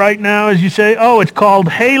writing it right now, as you say. Oh, it's called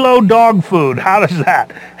Halo Dog Food. How does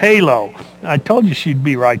that? Halo. I told you she'd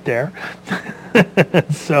be right there.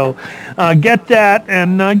 So get that,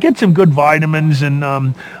 and get some good vitamins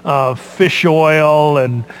and fish oil,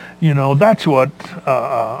 and you know, that's what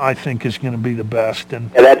I think is going to be the best.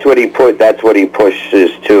 And that's what he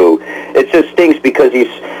pushes too. It just stinks because he's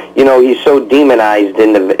so demonized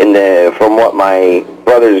in the from what my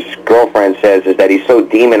brother's girlfriend says, is that he's so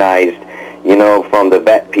demonized, you know, from the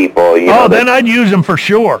vet people. Then I'd use him for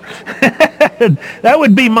sure. That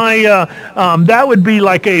would be that would be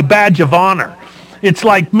like a badge of honor. It's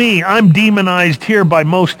like me. I'm demonized here by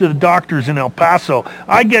most of the doctors in El Paso.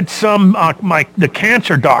 I get some, the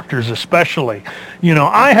cancer doctors especially. You know,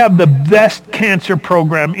 I have the best cancer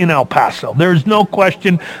program in El Paso. There's no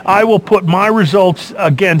question. I will put my results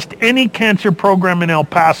against any cancer program in El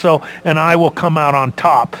Paso, and I will come out on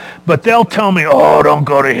top. But they'll tell me, oh, don't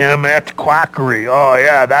go to him. That's quackery. Oh,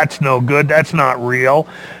 yeah, that's no good. That's not real.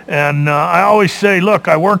 And I always say, look,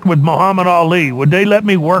 I worked with Muhammad Ali. Would they let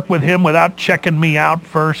me work with him without checking me out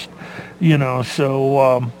first? You know,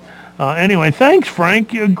 so anyway, thanks,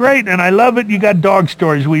 Frank. You're great, and I love it. You got dog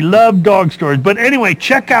stories. We love dog stories. But anyway,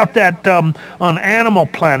 check out that on Animal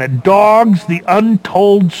Planet, Dogs, The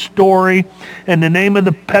Untold Story, and the name of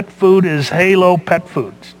the pet food is Halo Pet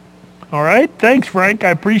Foods. All right? Thanks, Frank. I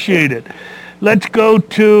appreciate it. Let's go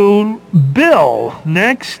to Bill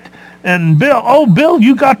next. And Bill,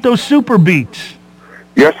 you got those super beats.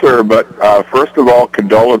 Yes, sir. But first of all,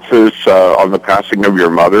 condolences on the passing of your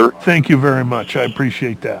mother. Thank you very much. I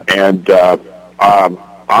appreciate that. And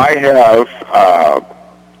I have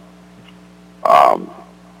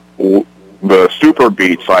the super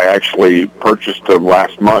beats. I actually purchased them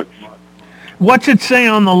last month. What's it say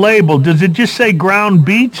on the label? Does it just say ground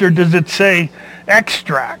beets, or does it say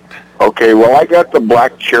extract? Okay. Well, I got the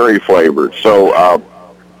black cherry flavor. So.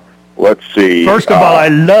 Let's see. First of all, I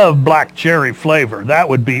love black cherry flavor. That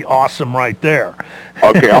would be awesome right there.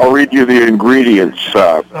 Okay, I'll read you the ingredients.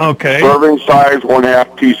 Okay. Serving size,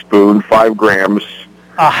 1/2 teaspoon, 5 grams.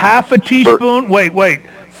 A half a teaspoon? Wait.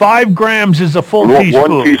 5 grams is a full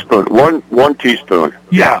teaspoon. 1 teaspoon. One teaspoon.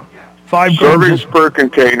 Yeah. 5 grams. Servings per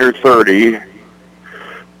container, 30.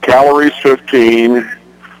 Calories, 15.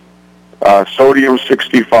 Sodium,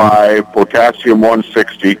 65. Potassium,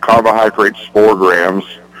 160. Carbohydrates, 4 grams.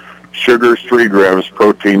 Sugars 3 grams,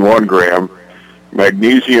 protein 1 gram,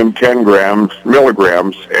 magnesium 10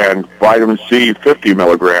 milligrams, and vitamin C 50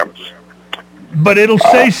 milligrams. But it'll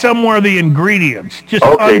say somewhere the ingredients. Just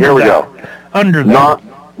okay, here we go. Under that.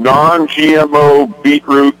 Non-GMO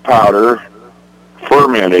beetroot powder,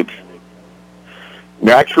 fermented,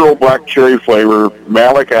 natural black cherry flavor,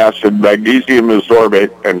 malic acid, magnesium ascorbate,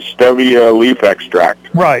 and stevia leaf extract.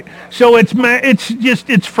 Right. So it's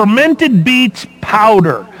fermented beets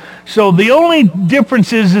powder. So the only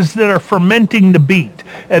difference is that are fermenting the beet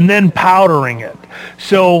and then powdering it.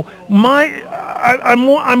 So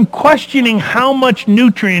I'm questioning how much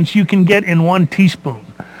nutrients you can get in 1 teaspoon.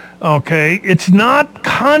 Okay, it's not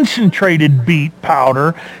concentrated beet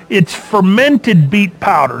powder, it's fermented beet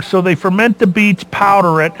powder. So they ferment the beets,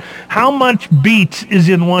 powder it. How much beets is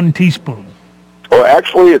in 1 teaspoon? Well,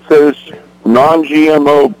 actually it says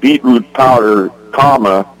non-GMO beetroot powder,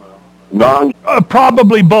 non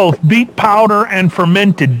Probably both beet powder and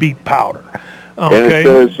fermented beet powder. Okay. And it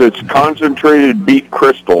says it's concentrated beet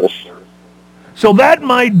crystals. So that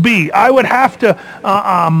might be. I would have to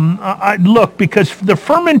I'd look because the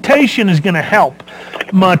fermentation is going to help.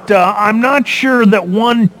 But I'm not sure that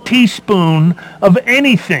 1 teaspoon of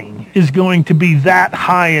anything is going to be that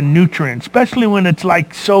high in nutrients, especially when it's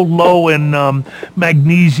like so low in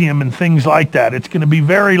magnesium and things like that. It's going to be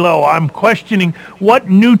very low. I'm questioning what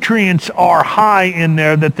nutrients are high in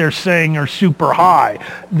there that they're saying are super high.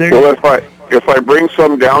 Well, if I bring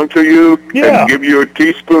some down to you and give you a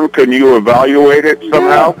teaspoon, can you evaluate it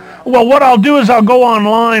somehow? Yeah. Well, what I'll do is I'll go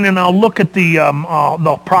online and I'll look at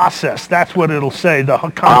the process. That's what it'll say, the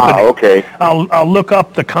company. Ah, okay. I'll look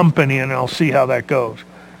up the company and I'll see how that goes.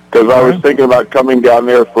 Because I was thinking about coming down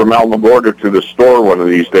there from Alamogordo to the store one of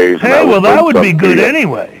these days. Hey, well, that would be good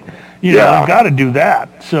anyway. You know, I've got to do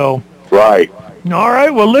that. So. Right. All right.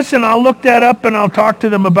 Well, listen, I'll look that up and I'll talk to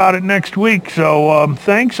them about it next week. So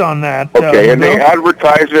thanks on that. Okay, and they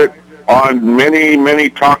advertise it on many, many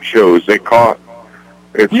talk shows.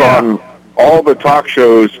 It's on all the talk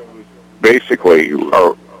shows, basically.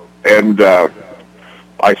 And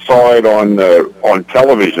I saw it on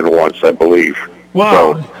television once, I believe.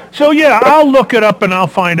 Wow. So yeah, I'll look it up and I'll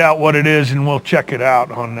find out what it is and we'll check it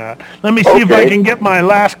out on that. Let me see if I can get my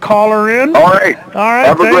last caller in. All right.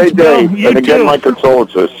 Have a great day. Bill. You and again, too. my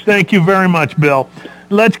condolences. Thank you very much, Bill.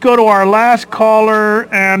 Let's go to our last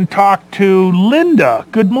caller and talk to Linda.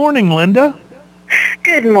 Good morning, Linda.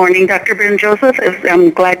 Good morning, Dr. Ben Joseph. I'm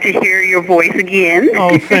glad to hear your voice again.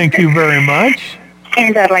 Oh, thank you very much.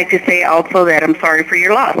 And I'd like to say also that I'm sorry for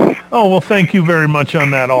your loss. Oh, well, thank you very much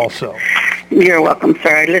on that also. You're welcome,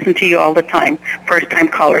 sir. I listen to you all the time. First-time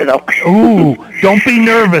caller, though. Ooh, don't be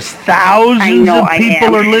nervous. Thousands of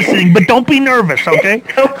people are listening, but don't be nervous, okay?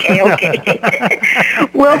 Okay.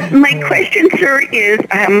 Well, my question, sir, is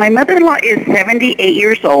my mother-in-law is 78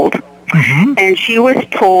 years old. Mm-hmm. And she was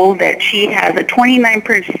told that she has a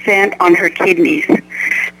 29% on her kidneys.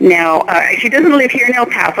 Now, she doesn't live here in El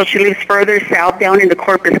Paso. She lives further south down in the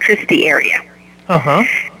Corpus Christi area. Uh-huh.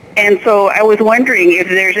 And so I was wondering if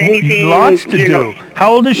there's anything... Lots to do.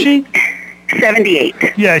 How old is she? 78.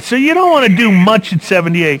 Yeah, so you don't want to do much at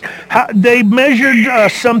 78. They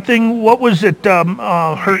measured something, what was it,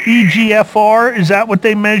 her EGFR? Is that what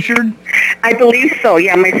they measured? I believe so,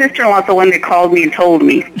 yeah. My sister-in-law's the one that called me and told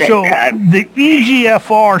me that... So the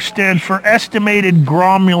EGFR stands for Estimated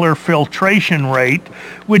Glomerular Filtration Rate,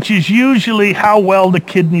 which is usually how well the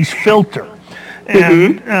kidneys filter.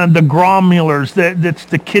 And the glomulars that's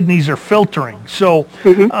the kidneys are filtering. So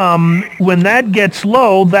when that gets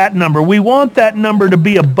low, that number, we want that number to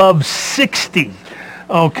be above 60.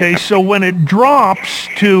 Okay, so when it drops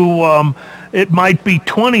to, it might be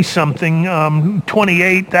 20-something,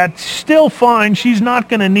 28, that's still fine. She's not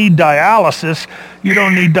going to need dialysis. You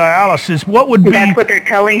don't need dialysis. What would be... That's what they're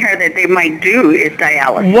telling her that they might do is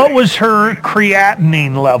dialysis. What was her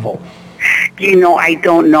creatinine level? You know, I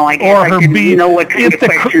don't know. I guess I didn't know what kind of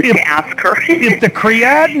questions to ask her. If the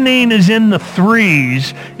creatinine is in the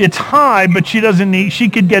 3s, it's high, but she doesn't need. She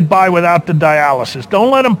could get by without the dialysis.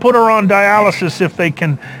 Don't let them put her on dialysis if they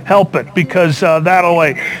can help it, because that'll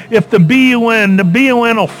wait. If the BUN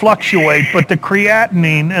will fluctuate, but the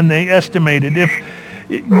creatinine, and they estimated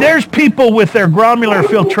there's people with their glomerular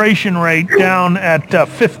filtration rate down at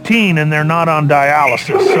 15 and they're not on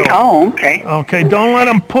dialysis. So, okay. Okay, don't let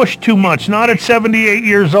them push too much, not at 78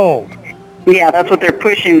 years old. Yeah, that's what they're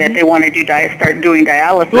pushing, that they want to start doing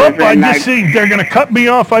dialysis. Oop, I just see they're going to cut me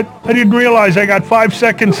off. I didn't realize I got 5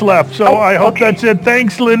 seconds left, so I hope that's it.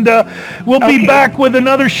 Thanks, Linda. We'll be back with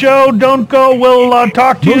another show. Don't go. We'll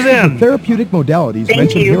talk to you then. Most of the therapeutic modalities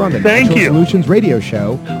mentioned here on the Natural Solutions Radio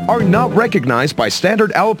Show are not recognized by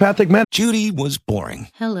standard allopathic medicine. Judy was boring.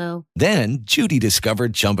 Hello. Then Judy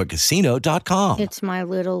discovered ChumbaCasino.com. It's my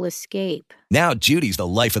little escape. Now Judy's the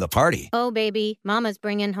life of the party. Oh, baby, mama's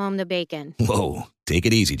bringing home the bacon. Whoa, take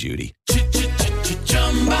it easy, Judy.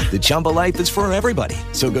 The Chumba life is for everybody.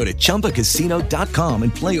 So go to ChumbaCasino.com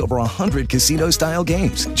and play over 100 casino-style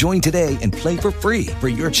games. Join today and play for free for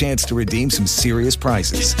your chance to redeem some serious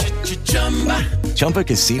prizes.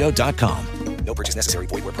 ChumbaCasino.com. No purchase necessary.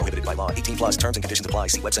 Void where prohibited by law. 18+ terms and conditions apply.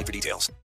 See website for details.